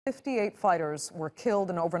58 fighters were killed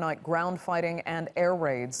in overnight ground fighting and air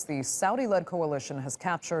raids. The Saudi-led coalition has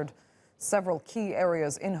captured several key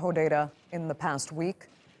areas in Hudaida in the past week.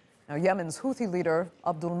 Now, Yemen's Houthi leader,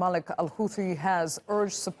 Abdul Malik al-Houthi, has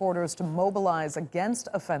urged supporters to mobilize against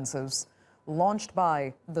offensives launched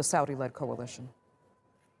by the Saudi-led coalition.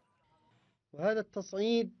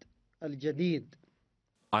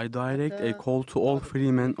 I direct a call to all free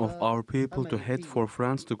men of our people to head for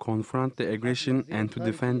France to confront the aggression and to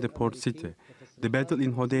defend the port city. The battle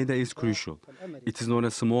in Hudaida is crucial. It is not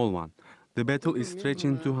a small one. The battle is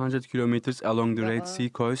stretching 200 kilometers along the Red Sea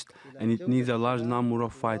coast, and it needs a large number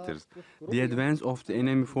of fighters. The advance of the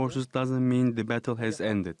enemy forces doesn't mean the battle has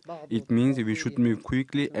ended. It means we should move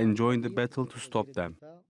quickly and join the battle to stop them.